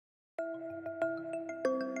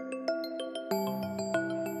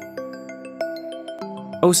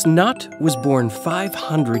Osnat was born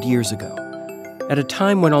 500 years ago, at a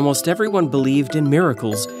time when almost everyone believed in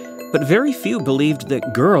miracles, but very few believed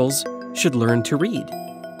that girls should learn to read.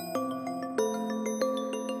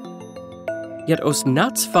 Yet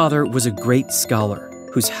Osnat's father was a great scholar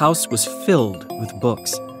whose house was filled with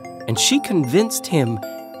books, and she convinced him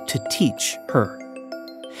to teach her.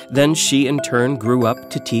 Then she in turn grew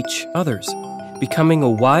up to teach others, becoming a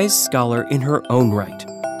wise scholar in her own right,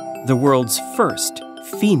 the world's first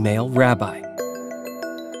female rabbi.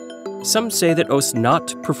 Some say that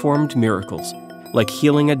Osnat performed miracles, like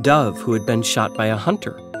healing a dove who had been shot by a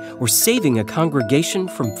hunter, or saving a congregation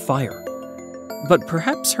from fire. But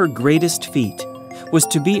perhaps her greatest feat was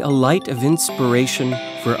to be a light of inspiration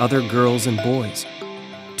for other girls and boys,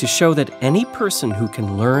 to show that any person who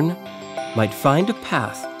can learn might find a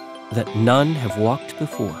path that none have walked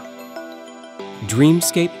before.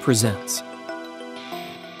 Dreamscape presents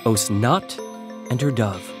Osnat and her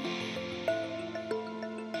dove.